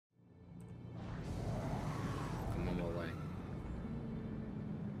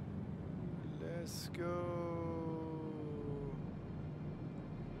go.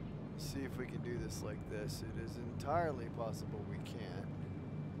 See if we can do this like this. It is entirely possible we can't.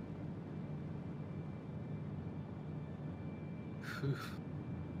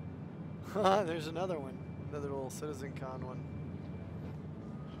 There's another one. Another little Citizen Con one.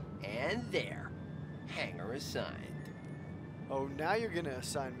 And there. Hangar assigned. Oh, now you're gonna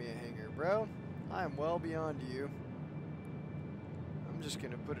assign me a hangar, bro. I am well beyond you. I'm just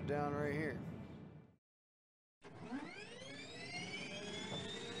gonna put it down right here.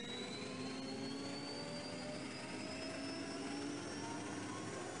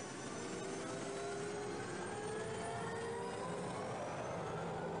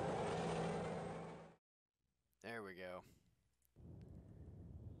 There we go.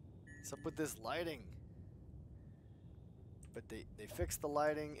 What's up with this lighting? But they fixed the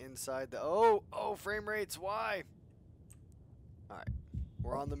lighting inside the... Oh, frame rates, why? Alright,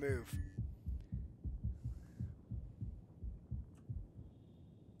 we're on the move.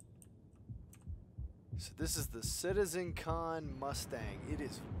 So this is the Citizen Con Mustang. It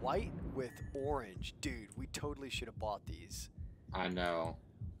is white with orange. Dude, we totally should have bought these. I know.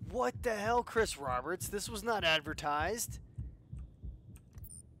 What the hell, Chris Roberts? This was not advertised.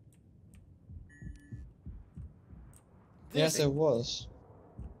 Yes, it was.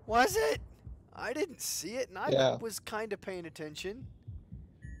 Was it? I didn't see it, and I was kind of paying attention.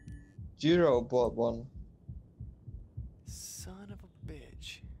 Jhruio bought one. Son of a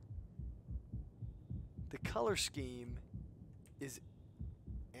bitch. The color scheme is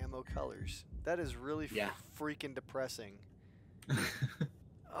a.m.m.o colors. That is really freaking depressing.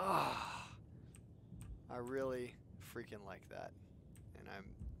 Ah, I really freaking like that, and I'm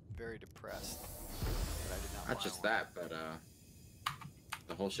very depressed that I did not buy Not just one. that, but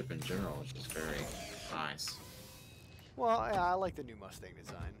the whole ship in general is just very nice. Well, yeah, I like the new Mustang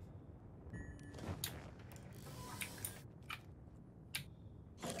design.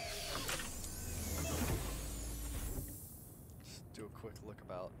 Let's do a quick look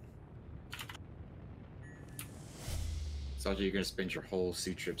about. So you're gonna spend your whole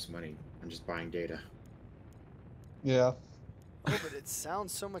sea trip's money on just buying data. Yeah. Oh, but it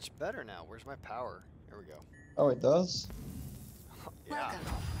sounds so much better now. Where's my power? There we go. Oh, it does? Yeah. Welcome.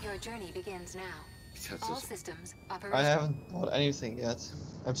 Your journey begins now. That's All just- systems I operational. haven't bought anything yet.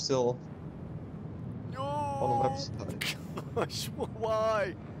 I'm still No! on the website. Gosh,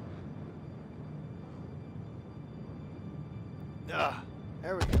 why? Ah,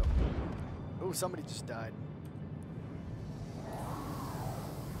 there we go. Oh, somebody just died.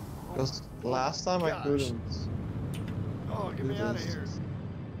 Because last time I gosh. couldn't. Oh, get me out of here.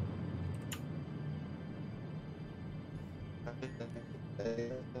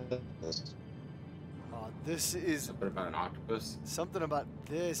 This is Something about an octopus. something about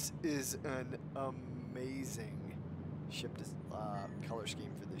this is an amazing ship color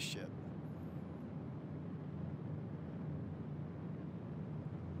scheme for this ship.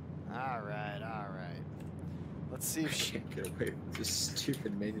 All right, all right. Let's see I if she. can't get away with this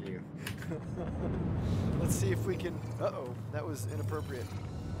stupid menu. Let's see if we can. Uh-oh, that was inappropriate.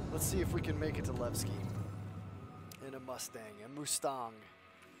 Let's see if we can make it to Levski in a Mustang, a Mustang.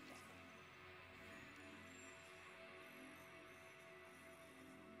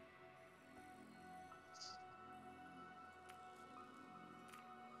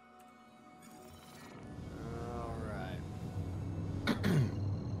 All right.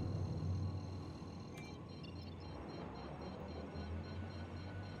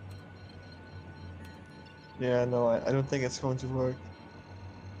 Yeah, no, I don't think it's going to work.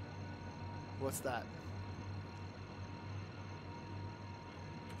 What's that?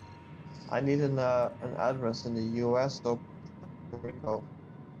 I need an address in the US, so here we go.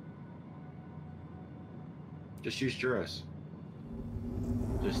 Just use Jhruio's.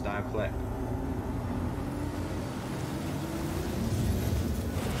 Just dive click.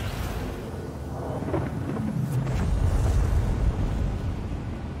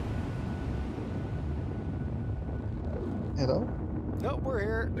 Hello? No, we're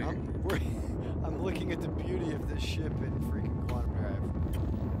here. I'm looking at the beauty of this ship in freaking Quantum Drive.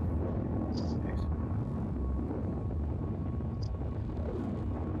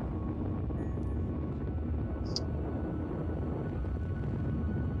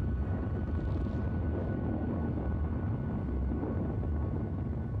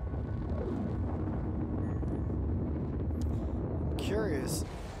 I'm curious,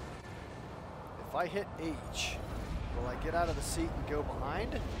 if I hit H, will I get out of the seat and go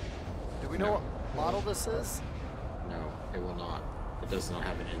behind? Do we know No. what model this is? No, it will not. It does not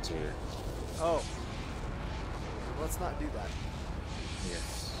have an interior. Oh. Let's not do that.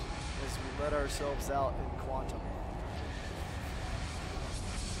 Yes. as we let ourselves out in quantum.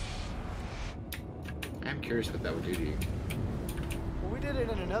 I'm curious what that would do to you. Well, we did it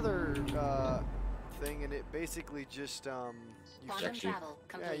in another thing, and it basically just Quantum Eject you. travel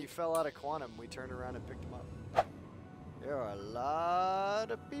complete. yeah, you fell out of quantum. We turned around and picked them up. There are a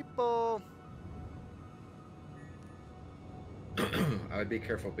lot of people. I would be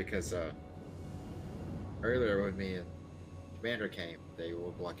careful because earlier when me and Commander came, they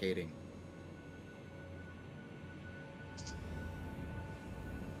were blockading.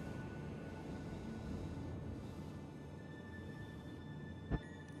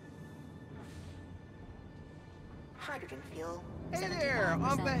 Hydrogen fuel. Hey there!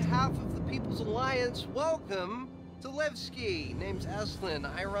 On 75%. behalf of the People's Alliance, welcome to Levski. Name's Eslin.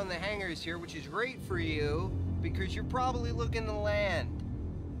 I run the hangars here, which is great for you because you're probably looking to land.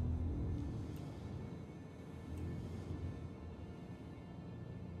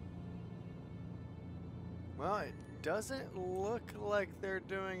 Well, it doesn't look like they're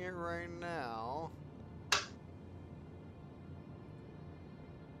doing it right now.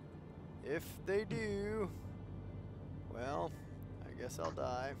 If they do, well, I guess I'll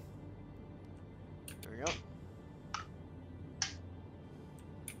die. There we go.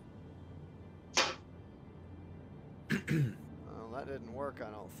 Well, that didn't work,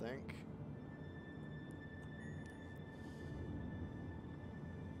 I don't think.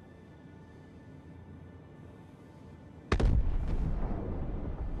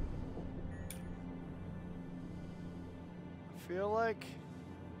 I feel like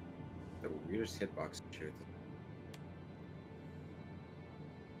The weirdest hitbox shit.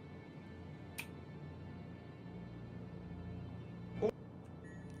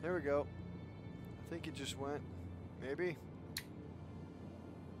 there we go. I think it just went. Maybe.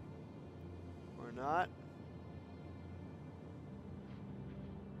 Or not.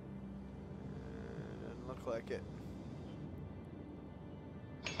 Doesn't look like it.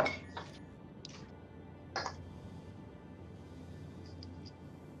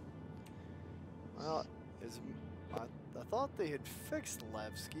 Well, I thought they had fixed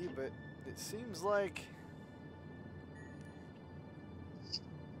Levski, but it seems like,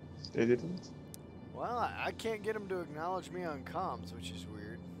 They didn't. well, I can't get them to acknowledge me on comms, which is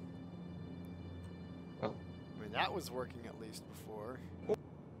weird. Oh. I mean, that was working at least before.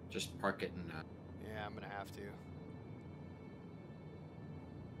 Just park it and Yeah, I'm gonna have to.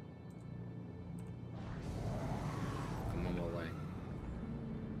 come on my way.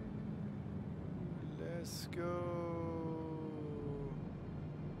 Let's go.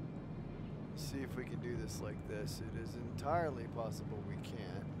 See if we can do this like this. It is entirely possible we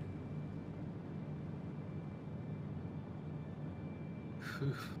can't.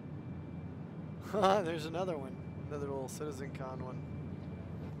 There's another one. Another little CitizenCon one.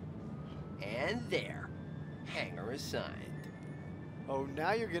 And there. Hangar assigned. Oh,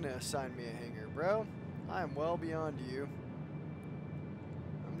 now you're gonna assign me a hangar, bro. I am well beyond you.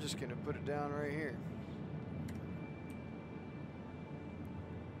 I'm just gonna put it down right here.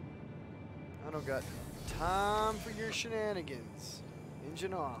 I don't got time for your shenanigans.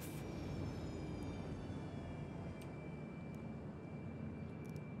 Engine off.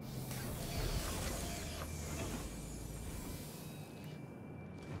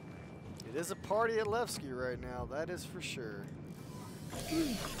 It is a party at Levski right now, that is for sure.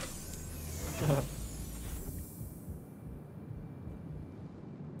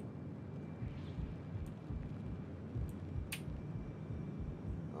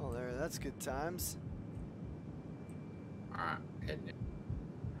 Oh, there, that's good times. Alright, heading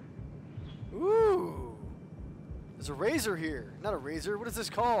in. Ooh! There's a razor here. Not a razor, what is this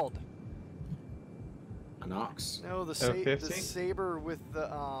called? An ox. No, the M50? saber with the,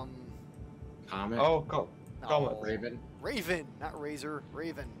 Comet. Oh, Comet. Raven. Raven, not razor,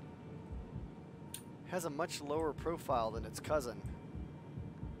 Raven. Has a much lower profile than its cousin.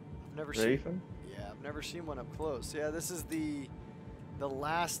 I've never seen. Raven? Yeah, I've never seen one up close. Yeah, this is the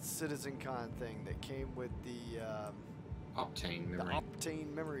last CitizenCon thing that came with the Optane memory.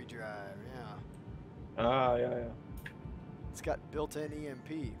 Optane memory drive. Yeah, Ah, yeah. it's got built-in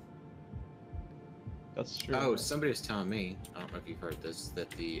EMP. That's true. Oh, somebody was telling me, I don't know if you've heard this, that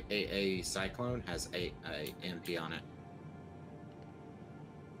the AA Cyclone has a MP on it.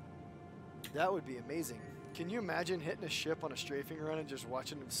 That would be amazing. Can you imagine hitting a ship on a strafing run and just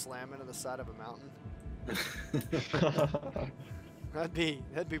watching him slam into the side of a mountain?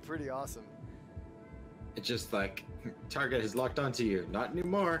 That'd be pretty awesome. It's just like, target is locked onto you. Not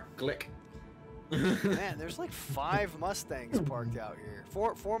anymore. Click. Man, there's like 5 Mustangs parked out here.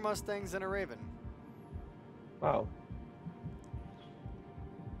 Four Mustangs and a Raven. Wow.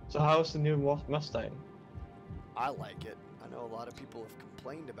 So how's the new Mustang? I like it. I know a lot of people have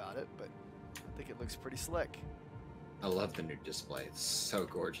complained about it, but I think it looks pretty slick. I love the new display. It's so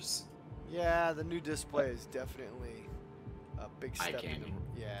gorgeous. Yeah, the new display is definitely a big Eye step in the, candy.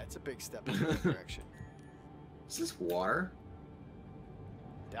 yeah, it's a big step in the right direction. Is this water?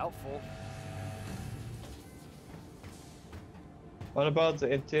 Doubtful. What about the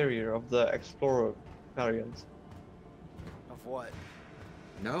interior of the Explorer variant Of what?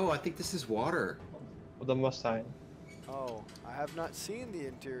 No, I think this is water. of the Mustang? Oh, I have not seen the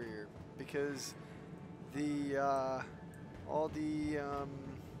interior because the all the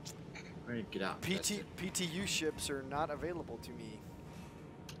Ready to get out. and test it. PTU ships are not available to me.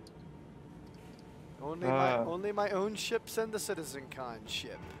 Only Ah. only my own ships and the Citizen Con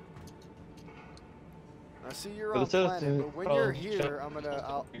ship. I see you're But on the Citizen planet, but when you're Con here, ship I'm is gonna.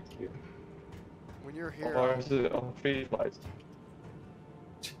 also PTU. When you're here, Or is it on free flights?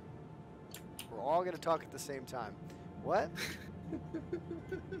 we're all gonna talk at the same time. What?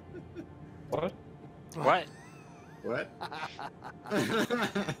 What? What? What?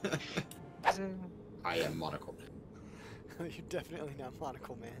 I am monocle. You're definitely not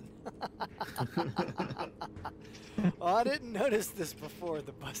Monocle Man. Oh, I didn't notice this before.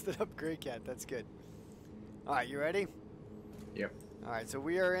 The busted up gray cat. That's good. All right, you ready? Yep. All right, so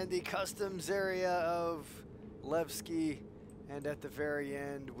we are in the customs area of Levski, and at the very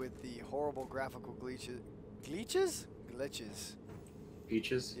end with the horrible graphical glitches. Glitches? Glitches.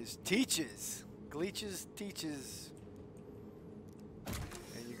 Peaches? Is teaches. Glitches teaches.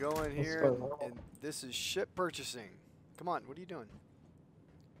 And you go in What's here, going on? and this is ship purchasing. Come on, what are you doing?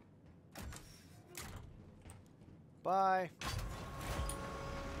 Bye.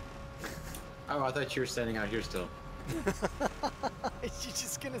 Oh, I thought you were standing out here still. You're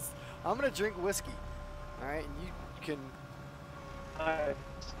just gonna. I'm gonna drink whiskey. All right, and you can. Hi.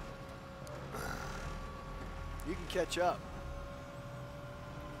 You can catch up.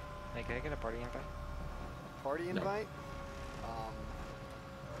 Hey, can I get a party invite? Party No. invite?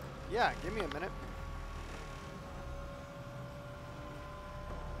 Yeah, give me a minute.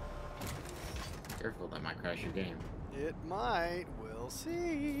 Careful, that might crash your game. It might. We'll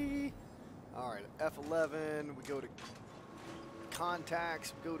see. All right, F11. We go to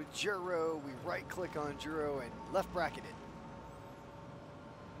contacts. We go to Jhruio. We right-click on Jhruio and left bracket it.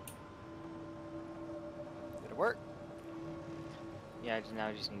 Did it work? Yeah, now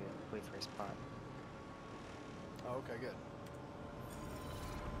I just need to wait for a spot. Oh, okay, good.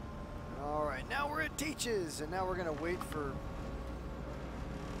 All right, now we're at Teaches, and now we're gonna wait for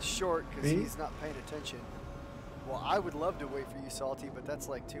Short because Me? he's not paying attention. Well, I would love to wait for you, Salty, but that's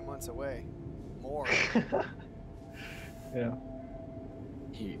like 2 months away. More. Yeah.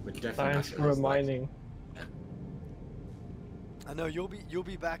 He would definitely Thanks not for get his legs. reminding. I know you'll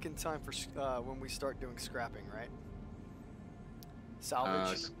be back in time for when we start doing scrapping, right?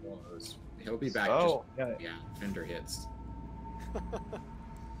 Salvage. Close. He'll be back Oh, yeah. just, yeah, fender hits.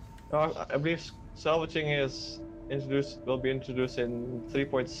 No, I believe salvaging is will be introduced in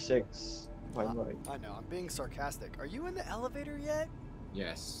 3.6. If I'm right. I know. I'm being sarcastic. Are you in the elevator yet?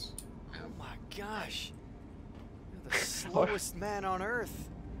 Yes. Oh my gosh. You're the slowest man on earth.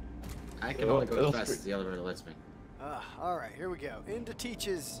 I can It'll- only go it'll as fast sp- as the elevator lets me. All right, here we go. Into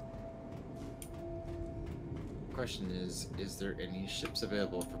Teaches. Question is there any ships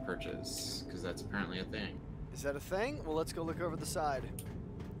available for purchase? Because that's apparently a thing. Is that a thing? Well, let's go look over the side.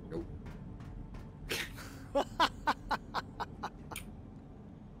 Nope.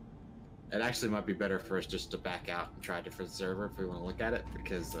 It actually might be better for us just to back out and try a different server if we want to look at it,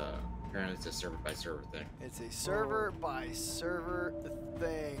 because apparently it's a server by server thing. It's a server by server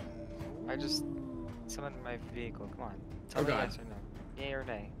thing. I just summoned my vehicle. Come on. Tell Oh, me God. yes or no. Yay or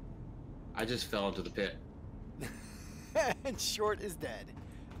nay. I just fell into the pit. And Short is dead.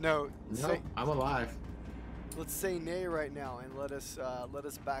 No, No, I'm alive. let's say nay right now and let us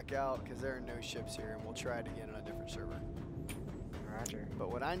back out because there are no ships here, and we'll try it again on a different server. Roger.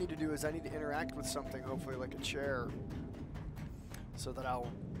 But what I need to do is I need to interact with something, hopefully like a chair, so that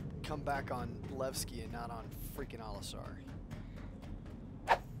I'll come back on Levski and not on freaking Alisar.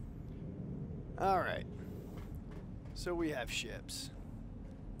 All right. So we have ships.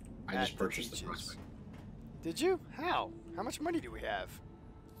 I At just the purchased the Teaches. prospect. Did you? How? How much money do we have?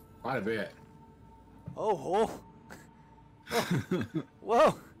 Quite a bit. Oh, whoa.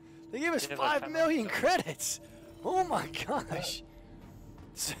 Whoa. They gave us Yeah, like 5 million credits. Oh my gosh.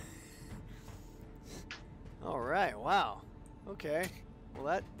 All right, wow. Okay.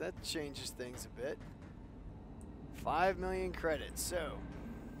 Well, that changes things a bit. 5 million credits. So,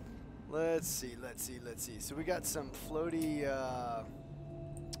 let's see. So we got some floaty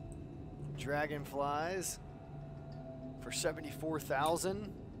dragonflies for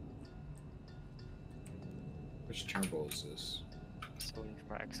 74,000. Which turnbull is this? So waiting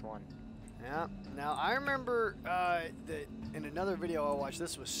for X1. Yeah. Now I remember that in another video I watched,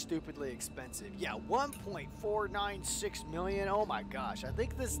 this was stupidly expensive. Yeah, 1.496 million. Oh my gosh! I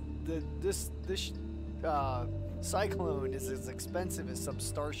think this Cyclone is as expensive as some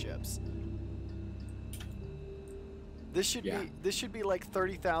starships. This should be like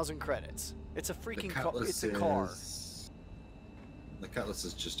 30,000 credits. It's a freaking car. It's a car. The Cutlass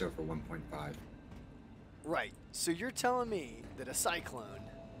is just over 1.5. Right. So you're telling me that a Cyclone,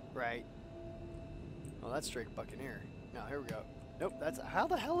 right? Well, that's Drake Buccaneer. Now here we go. Nope. That's how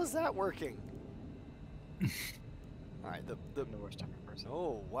the hell is that working? All right. The worst type of person.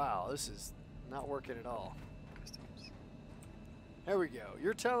 Oh wow, this is not working at all. Customs. There we go.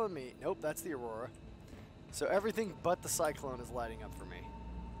 You're telling me. Nope. That's the Aurora. So everything but the Cyclone is lighting up for me.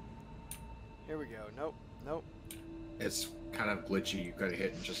 Here we go. Nope. Nope. It's kind of glitchy. You gotta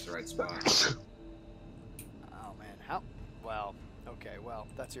hit in just the right spot. Oh man, how? Well, okay, well,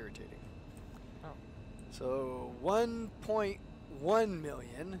 that's irritating. Oh. So 1.1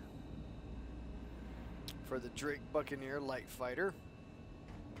 million for the Drake Buccaneer Light Fighter.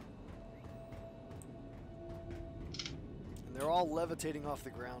 And they're all levitating off the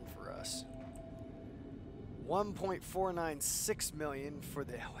ground for us. 1.496 million for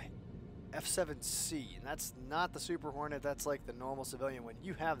the F7C, and that's not the Super Hornet, that's like the normal civilian one.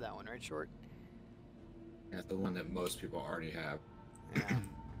 You have that one, right, Short? That's the one that most people already have. Yeah.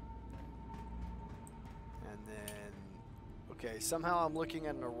 And then, okay, somehow I'm looking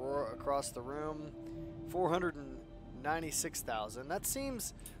at an Aurora across the room. 496,000. That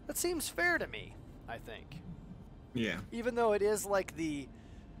seems fair to me, I think. Yeah. Even though it is like the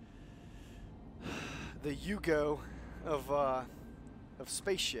Yugo of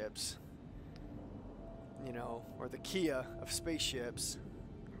spaceships, you know, or the Kia of spaceships.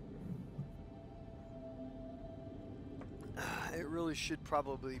 It really should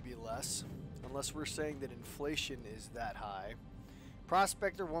probably be less, unless we're saying that inflation is that high.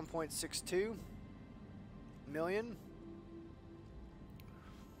 Prospector 1.62 million.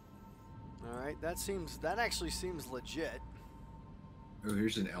 All right, that actually seems legit. Oh,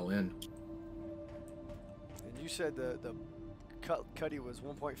 here's an LN. And you said the Cuddy was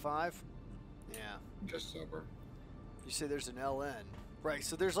 1.5? Yeah. Just over. You said there's an LN. Right,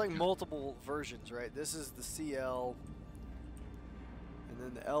 so there's like multiple versions, right? This is the CL, and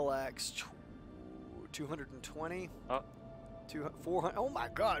then the LX 220. Oh. 400. Oh my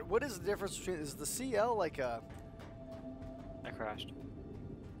God! What is the difference between? Is the CL like a? I crashed.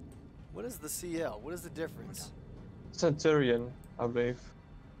 What is the CL? What is the difference? Centurion, I believe.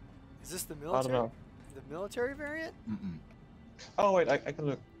 Is this the I military? don't know. The military variant? Mm-mm. Oh wait, I can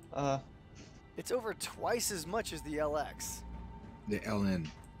look. It's over twice as much as the LX. The LN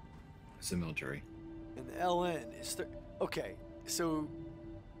is the military. And the LN is okay. So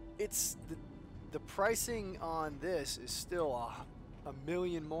it's the pricing on this is still a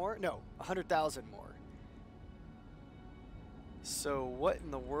million more. No, 100,000 more. So what in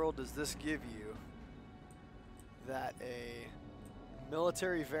the world does this give you that a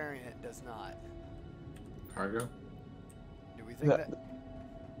military variant does not? Cargo? Do we think Yeah. that?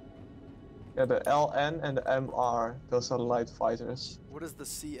 Yeah, the LN and the MR, those are light fighters. What is the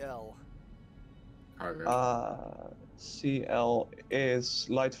CL? Cargo. CL is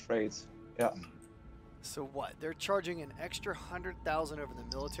light freight. Yeah. So what? They're charging an extra 100,000 over the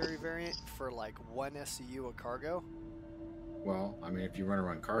military variant for like one SCU of cargo? Well, I mean, if you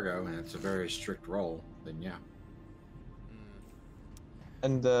run cargo and it's a very strict role, then yeah.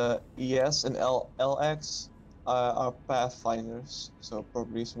 And the ES and LX are pathfinders, so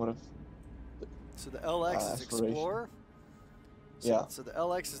probably some of. So the LX is Exploration. Explorer? So, Yeah. So the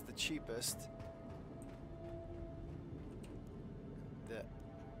LX is the cheapest. The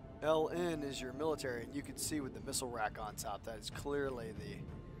LN is your military, and you can see with the missile rack on top, that is clearly the...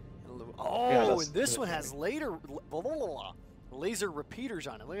 Oh, Yeah, that's and this one military. has laser repeaters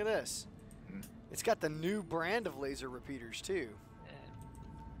on it. Look at this. Mhm. It's got the new brand of laser repeaters, too.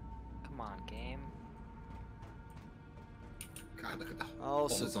 Come on, game. God, look at the Oh,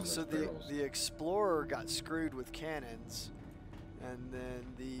 holes on so those the barrels. Explorer got screwed with cannons, and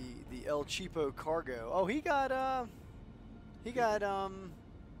then the El Cheapo cargo. Oh, he got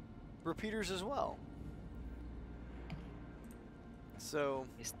repeaters as well. So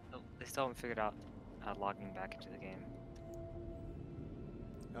They still haven't figured out logging back into the game.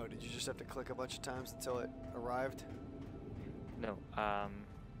 oh, did you just have to click a bunch of times until it arrived? No. How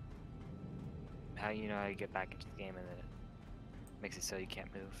you know how you get back into the game and then it makes it so you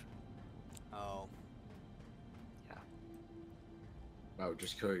can't move. Oh. Oh,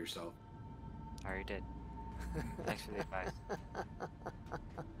 just kill yourself. I already did. Thanks for the advice.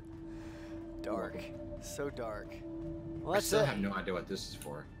 Dark. So dark. Well, I that's still it. have no idea what this is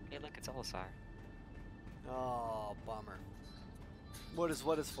for. Hey, look, it's Olisar. Oh, bummer. What is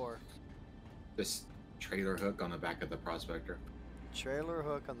for? This trailer hook on the back of the prospector. Trailer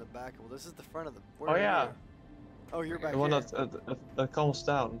hook on the back. Well, this is the front of the. Oh where are yeah, you? Oh, you're back the one here. that comes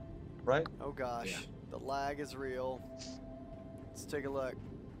down, right? Oh gosh, Yeah. the lag is real. Let's take a look.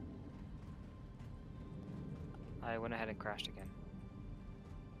 I went ahead and crashed again.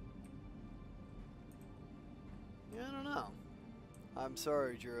 Yeah, I don't know. I'm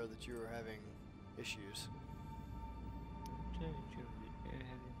sorry, Jhruio, that you were having issues.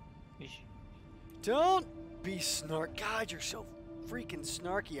 Don't be snark. God, you're so freaking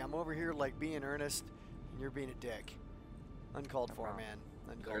snarky. I'm over here like being earnest, and you're being a dick. Uncalled No for, problem. man.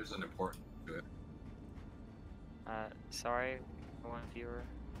 Uncalled There's for. an important to it. Sorry, for one viewer,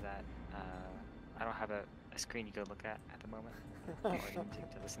 that I don't have a screen you could look at the moment, or anything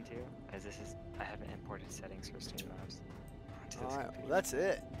to listen to, as I haven't imported settings for Streamlabs to this Alright, computer. well, that's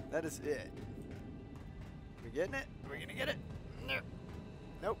it. That is it. We getting it? Are we gonna get it? Nope.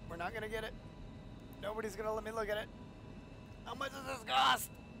 Nope, we're not gonna get it. Nobody's gonna let me look at it. How much does this cost?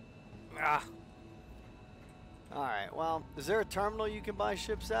 Ah. Alright, well, is there a terminal you can buy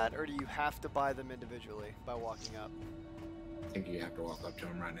ships at, or do you have to buy them individually by walking up? I think you have to walk up to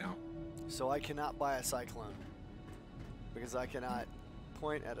him right now. So I cannot buy a cyclone. Because I cannot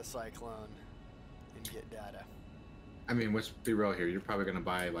point at a cyclone and get data. I mean, let's be real here. You're probably gonna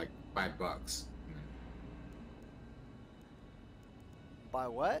buy like $5. Buy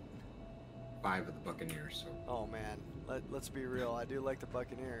what? 5 of the Buccaneers. So. Oh man, let's be real. I do like the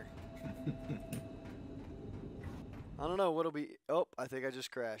Buccaneer. I don't know what'll be. Oh, I think I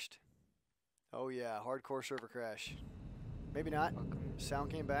just crashed. Oh yeah, hardcore server crash. Maybe not. Welcome.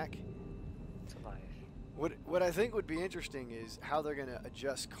 Sound came back. It's alive. What I think would be interesting is how they're gonna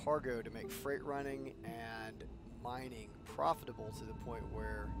adjust cargo to make freight running and mining profitable to the point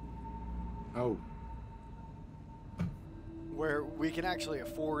Oh, where we can actually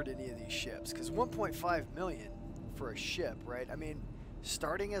afford any of these ships. Because 1.5 million for a ship, right? I mean,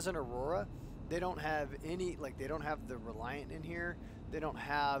 starting as an Aurora, they don't have any, like, they don't have the Reliant in here. They don't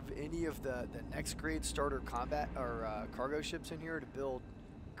have any of the next grade starter combat or cargo ships in here to build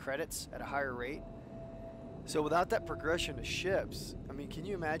credits at a higher rate. So without that progression of ships, I mean, can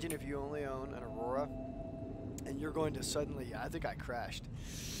you imagine if you only own an Aurora and you're going to suddenly, yeah, I think I crashed.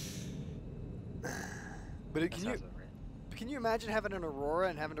 But can you imagine having an Aurora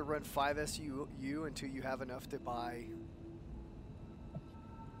and having to run 5 SU until you have enough to buy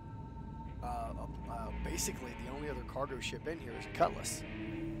basically the only other cargo ship in here is a Cutlass.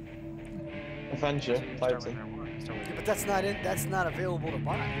 Avenger, Start with Titan. our war. Start with Yeah, but that's not available to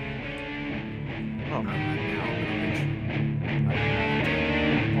buy. Oh. not right now, but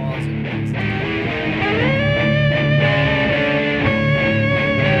Pause it.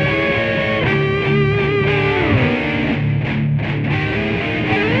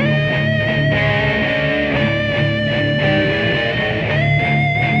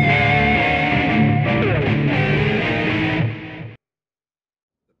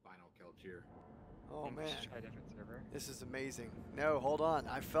 the final kill tier. Oh think we man. should try a different server. This is amazing. No, hold on.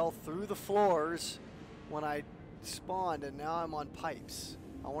 I fell through the floors when I spawned, and now I'm on pipes.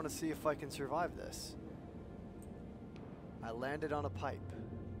 I want to see if I can survive this. I landed on a pipe.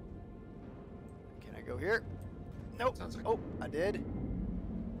 Can I go here? Nope. Sounds like- Oh, I did.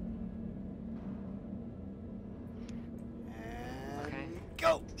 And Okay.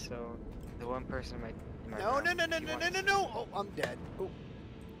 go. So the one person in my No, room, no, no, no, if you no, want no, to- no, no. Oh, I'm dead. Oh.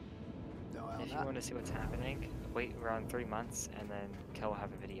 No, I'm If you not. want to see what's happening, wait around 3 months, and then Kel will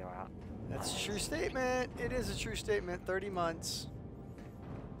have a video out. That's a true statement. It is a true statement. 30 months.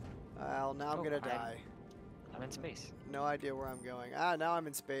 Well, now I'm Oh, gonna I'm- die. I'm in space. No idea where I'm going. Ah, now I'm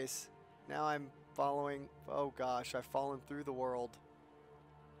in space. Now I'm following. Oh gosh, I've fallen through the world.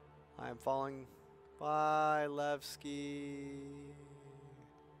 I am falling. Bye, Levski.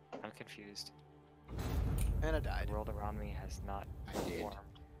 I'm confused. And I died. The world around me has not I did. formed.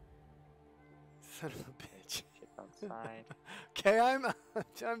 Son of a bitch. Shit outside. Okay, I'm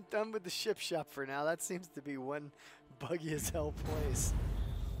done with the ship shop for now. That seems to be one buggy as hell place.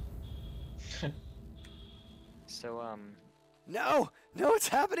 So No, no, it's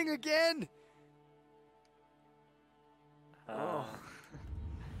happening again. uh, Oh.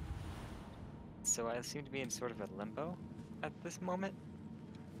 So I seem to be in sort of a limbo at this moment.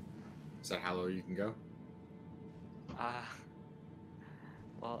 Is that how low you can go? Uh,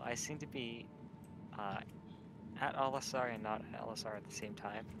 Well, I seem to be at LSR and not at LSR at the same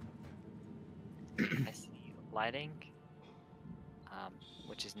time. I see lighting,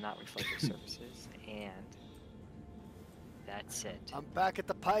 which is not reflective surfaces, and that's it. I'm back at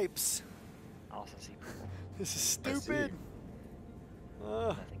the pipes. I also see purple. This is I see. stupid.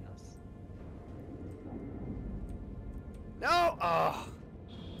 Nothing else. No! Oh!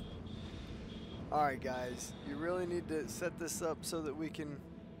 Alright, guys. You really need to set this up so that we can...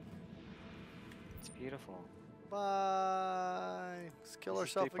 It's beautiful. Bye! Let's kill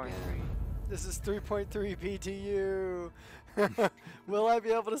This is ourselves 3.3. again. This is 3.3 PTU. Will I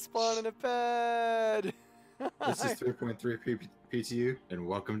be able to spawn in a bed? This is 3.3 PTU, and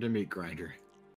welcome to Meat Grinder.